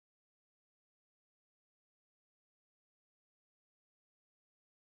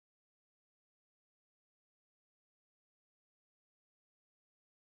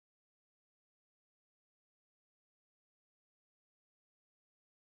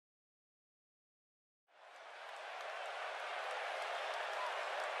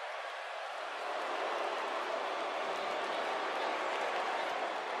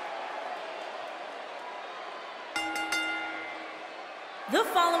The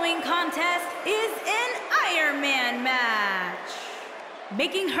following contest is an Iron Man match.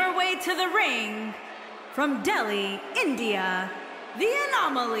 Making her way to the ring from Delhi, India, the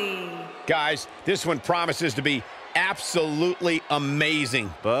Anomaly. Guys, this one promises to be absolutely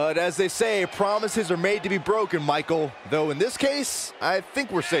amazing. But as they say, promises are made to be broken, Michael. Though in this case, I think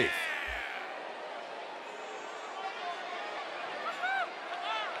we're safe.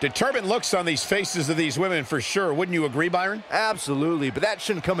 Determined looks on these faces of these women for sure. Wouldn't you agree, Byron? Absolutely, but that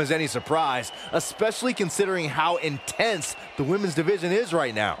shouldn't come as any surprise, especially considering how intense the women's division is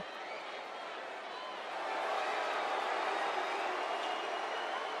right now.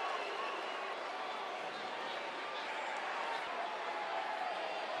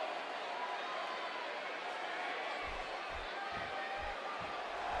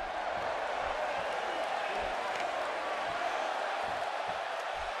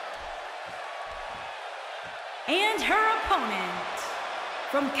 And her opponent,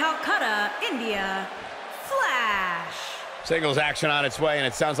 from Calcutta, India, Flash. Singles action on its way, and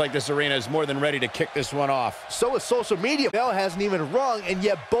it sounds like this arena is more than ready to kick this one off. So is social media. The bell hasn't even rung, and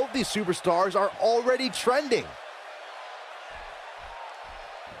yet both these superstars are already trending.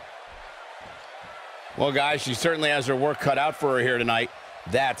 Well, guys, she certainly has her work cut out for her here tonight.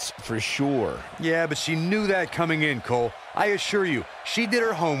 That's for sure. Yeah, but she knew that coming in, Cole. I assure you, she did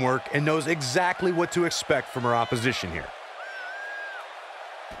her homework and knows exactly what to expect from her opposition here.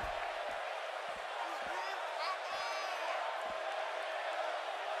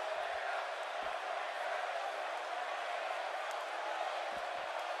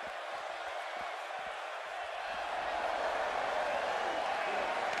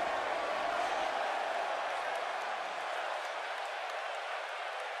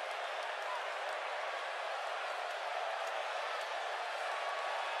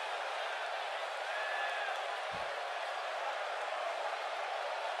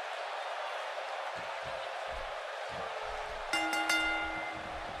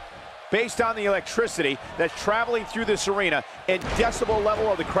 Based on the electricity that's traveling through this arena and decibel level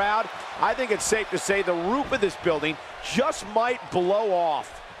of the crowd, I think it's safe to say the roof of this building just might blow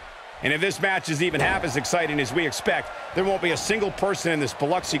off. And if this match is even half as exciting as we expect, there won't be a single person in this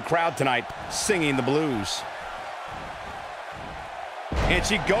Biloxi crowd tonight singing the blues. And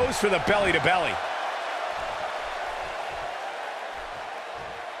she goes for the belly to belly.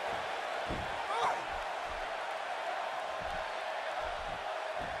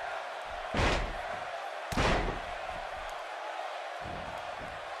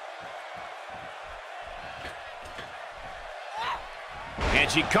 And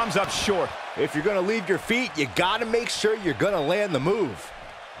she comes up short. If you're gonna leave your feet, you gotta make sure you're gonna land the move.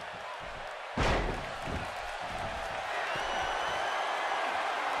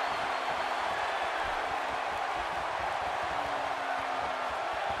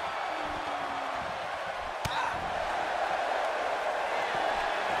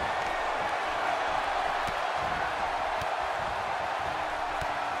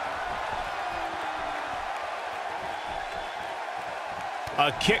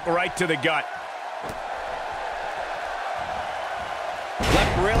 A kick right to the gut.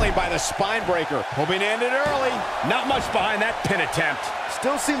 Left railing by the spine breaker. Hoping to end it early. Not much behind that pin attempt.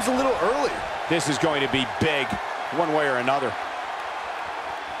 Still seems a little early. This is going to be big, one way or another.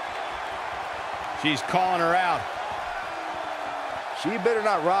 She's calling her out. She better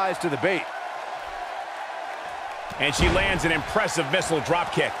not rise to the bait. And she lands an impressive missile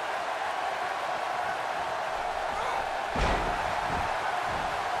drop kick.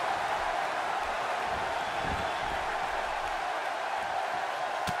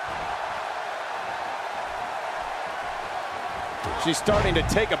 She's starting to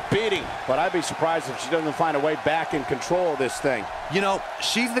take a beating, but I'd be surprised if she doesn't find a way back in control of this thing. You know,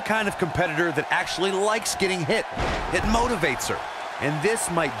 she's the kind of competitor that actually likes getting hit. It motivates her. And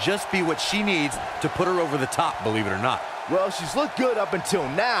this might just be what she needs to put her over the top, believe it or not. Well, she's looked good up until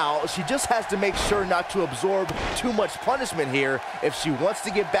now. She just has to make sure not to absorb too much punishment here if she wants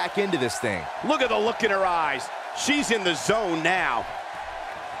to get back into this thing. Look at the look in her eyes. She's in the zone now.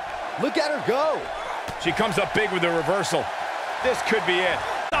 Look at her go. She comes up big with the reversal. This could be it.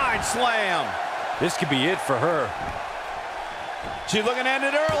 Side slam. This could be it for her. She's looking to end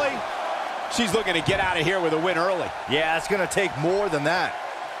it early. She's looking to get out of here with a win early. Yeah, it's gonna take more than that.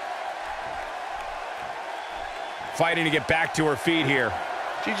 Fighting to get back to her feet here.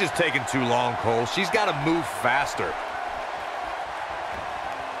 She's just taking too long, Cole. She's got to move faster.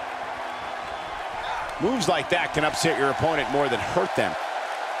 Moves like that can upset your opponent more than hurt them.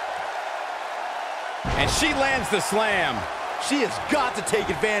 And she lands the slam. She has got to take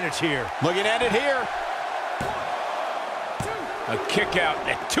advantage here. Looking at it here. A kick out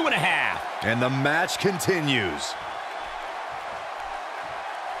at 2.5. And the match continues.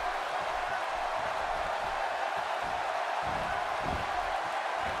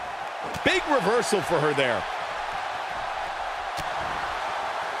 Big reversal for her there.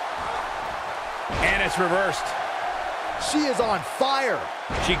 And it's reversed. She is on fire.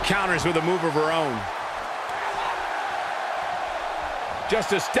 She counters with a move of her own.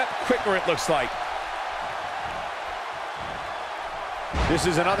 Just a step quicker, it looks like. This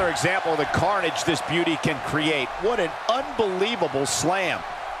is another example of the carnage this beauty can create. What an unbelievable slam.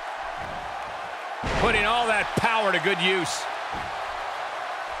 Putting all that power to good use.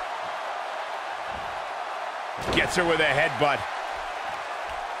 Gets her with a headbutt.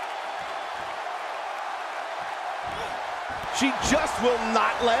 She just will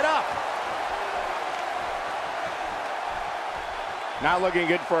not let up. Not looking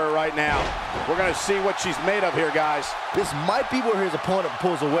good for her right now. We're going to see what she's made of here, guys. This might be where his opponent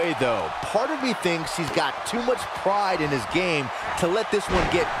pulls away, though. Part of me thinks he's got too much pride in his game to let this one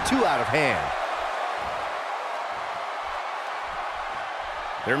get too out of hand.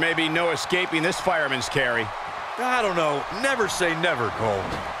 There may be no escaping this fireman's carry. I don't know. Never say never, Cole.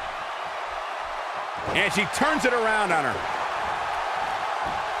 And she turns it around on her.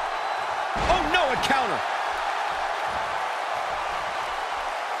 Oh, no, a counter.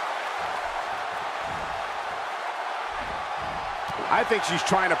 I think she's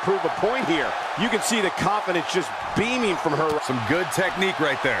trying to prove a point here. You can see the confidence just beaming from her. Some good technique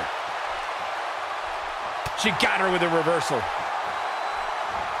right there. She got her with a reversal.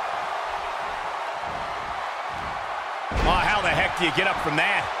 Oh, how the heck do you get up from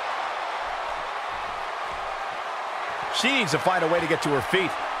that? She needs to find a way to get to her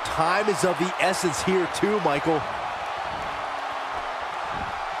feet. Time is of the essence here too, Michael.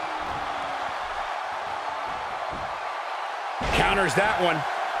 Counters that one.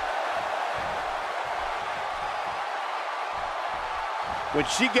 When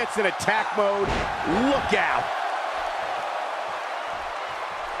she gets in attack mode, look out.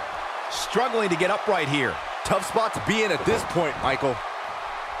 Struggling to get upright here. Tough spot to be in at this point, Michael.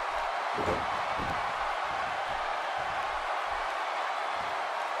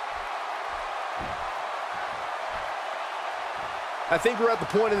 I think we're at the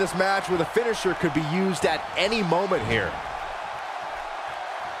point in this match where the finisher could be used at any moment here.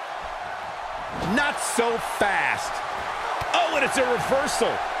 Not so fast. Oh, and it's a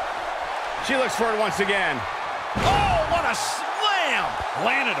reversal. She looks for it once again. Oh, what a slam!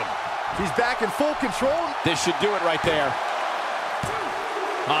 Landed him. He's back in full control. This should do it right there.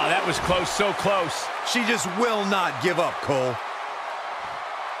 Ah, that was close, so close. She just will not give up, Cole.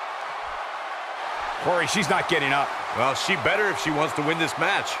 Corey, she's not getting up. Well, she better if she wants to win this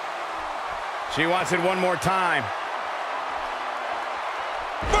match. She wants it one more time.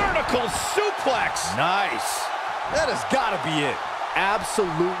 Vertical suplex. Nice. That has got to be it.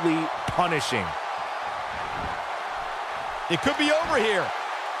 Absolutely punishing. It could be over here.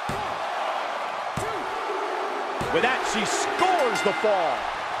 With that, she scores the fall.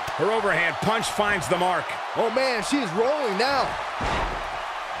 Her overhand punch finds the mark. Oh, man, she is rolling now.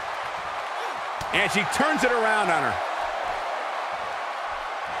 And she turns it around on her.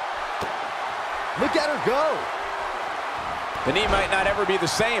 Look at her go. The knee might not ever be the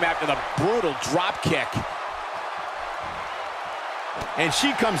same after the brutal drop kick. And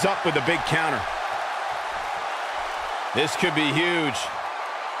she comes up with a big counter. This could be huge.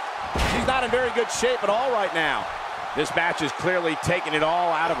 She's not in very good shape at all right now. This match is clearly taking it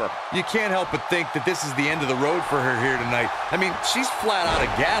all out of her. You can't help but think that this is the end of the road for her here tonight. I mean, she's flat out of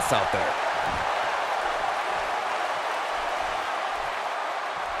gas out there.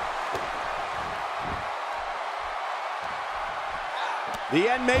 The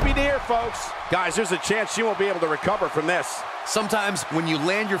end may be near, folks. Guys, there's a chance she won't be able to recover from this. Sometimes when you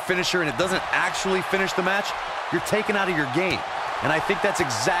land your finisher and it doesn't actually finish the match, you're taken out of your game. And I think that's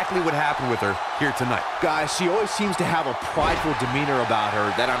exactly what happened with her here tonight. Guys, she always seems to have a prideful demeanor about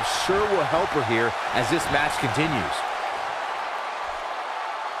her that I'm sure will help her here as this match continues.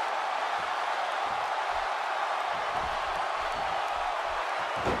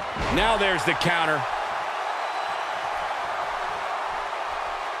 Now there's the counter.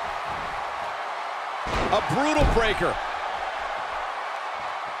 A brutal breaker.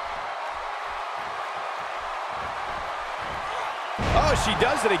 Oh, she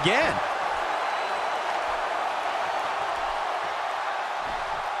does it again.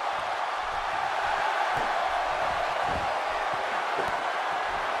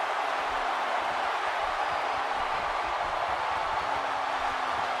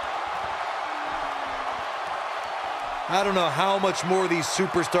 I don't know how much more these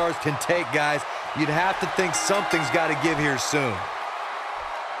superstars can take, guys. You'd have to think something's got to give here soon.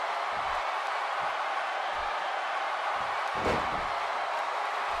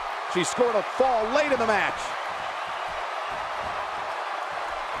 She scored a fall late in the match.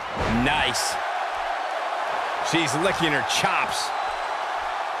 Nice. She's licking her chops.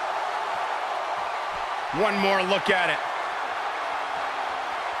 One more look at it.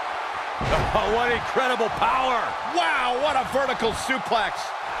 Oh, what incredible power. Wow, what a vertical suplex.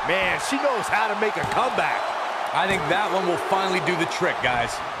 Man, she knows how to make a comeback. I think that one will finally do the trick,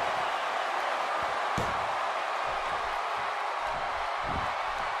 guys.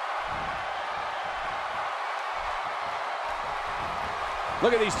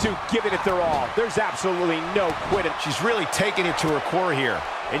 Look at these two giving it their all. There's absolutely no quitting. She's really taking it to her core here,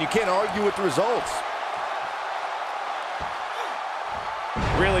 and you can't argue with the results.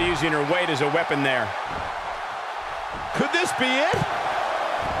 Really using her weight as a weapon there. Could this be it?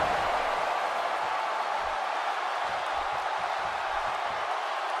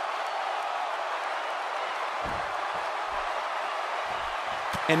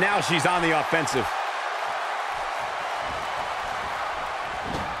 And now she's on the offensive.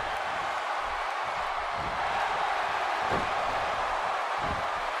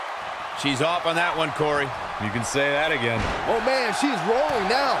 She's off on that one, Corey. You can say that again. Oh, man, she's rolling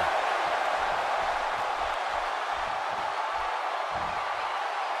now.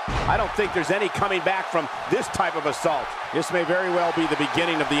 I don't think there's any coming back from this type of assault. This may very well be the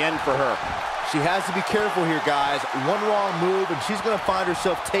beginning of the end for her. She has to be careful here, guys. One wrong move, and she's going to find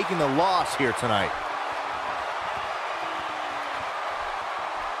herself taking the loss here tonight.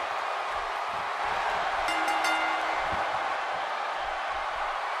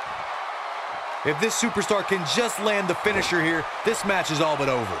 If this superstar can just land the finisher here, this match is all but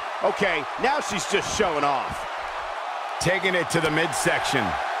over. Okay, now she's just showing off. Taking it to the midsection.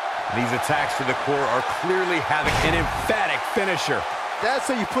 These attacks to the core are clearly having an emphatic finisher. That's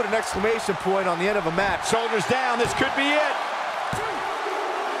how you put an exclamation point on the end of a match. Shoulders down, this could be it.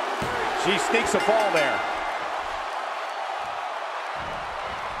 She sneaks a fall there.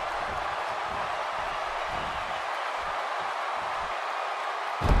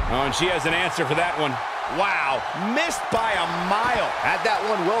 Oh, and she has an answer for that one. Wow, missed by a mile. Had that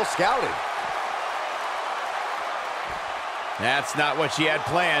one well scouted. That's not what she had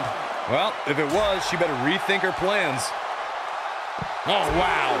planned. Well, if it was, she better rethink her plans. Oh,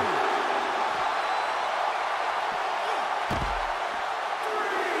 wow.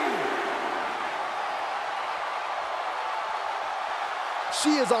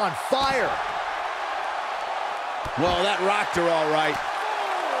 She is on fire. Well, that rocked her all right.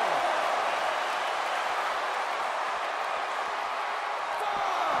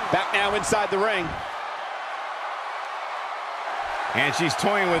 Back now inside the ring. And she's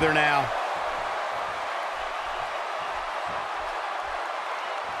toying with her now.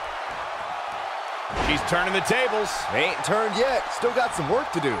 She's turning the tables. They ain't turned yet. Still got some work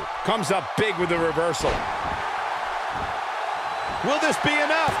to do. Comes up big with the reversal. Will this be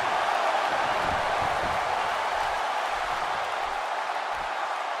enough?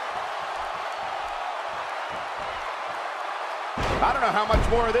 I don't know how much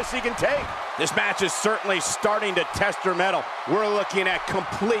more of this he can take. This match is certainly starting to test her mettle. We're looking at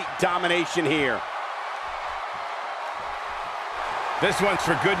complete domination here. This one's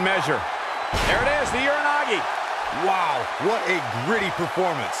for good measure. There it is, the Uranagi. Wow, what a gritty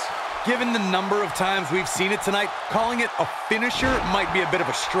performance. Given the number of times we've seen it tonight, calling it a finisher might be a bit of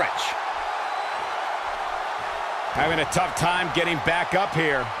a stretch. Having a tough time getting back up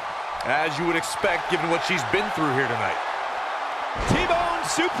here. As you would expect, given what she's been through here tonight. T-bone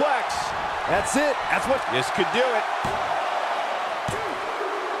suplex. That's it. That's what This could do it.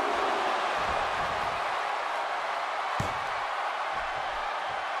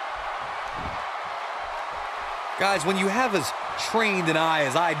 Guys, when you have as trained an eye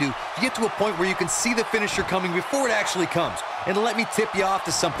as I do, you get to a point where you can see the finisher coming before it actually comes. And let me tip you off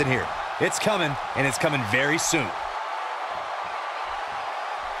to something here. It's coming, and it's coming very soon.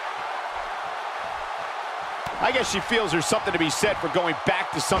 I guess she feels there's something to be said for going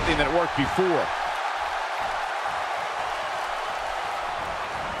back to something that worked before.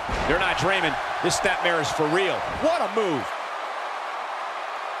 They're not dreaming. This snapmare is for real. What a move.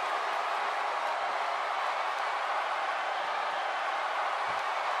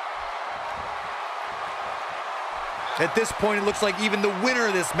 At this point, it looks like even the winner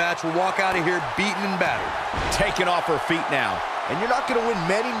of this match will walk out of here beaten and battered. Taken off her feet now. And you're not going to win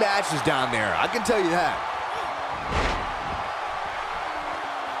many matches down there. I can tell you that.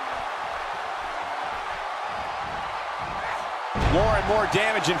 More and more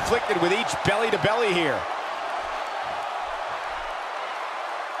damage inflicted with each belly-to-belly here.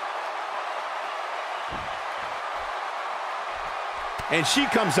 And she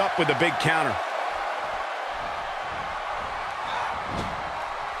comes up with a big counter.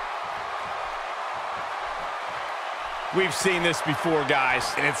 We've seen this before, guys.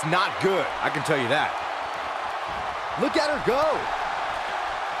 And it's not good, I can tell you that. Look at her go.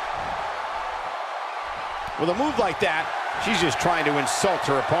 With a move like that, she's just trying to insult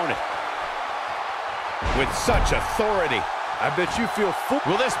her opponent. With such authority. I bet you feel full.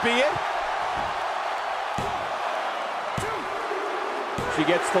 Will this be it? She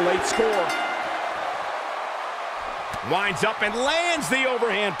gets the late score. Winds up and lands the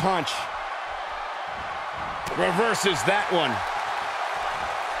overhand punch. Reverses that one.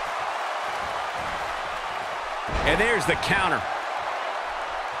 And there's the counter.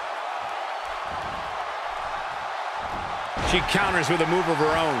 She counters with a move of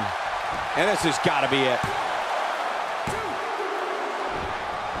her own. And this has got to be it.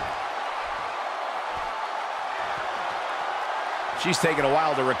 She's taking a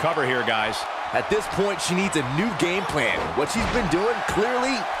while to recover here, guys. At this point, she needs a new game plan. What she's been doing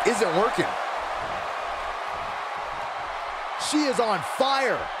clearly isn't working. She is on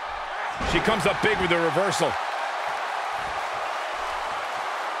fire. She comes up big with the reversal.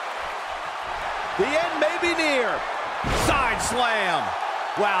 The end may be near. Side slam.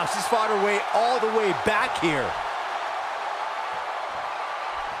 Wow, she's fought her way all the way back here.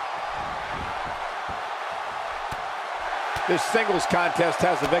 This singles contest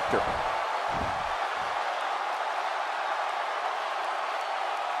has the victor.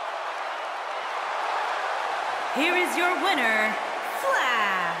 Here is your winner,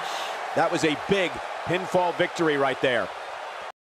 Flash. That was a big pinfall victory right there.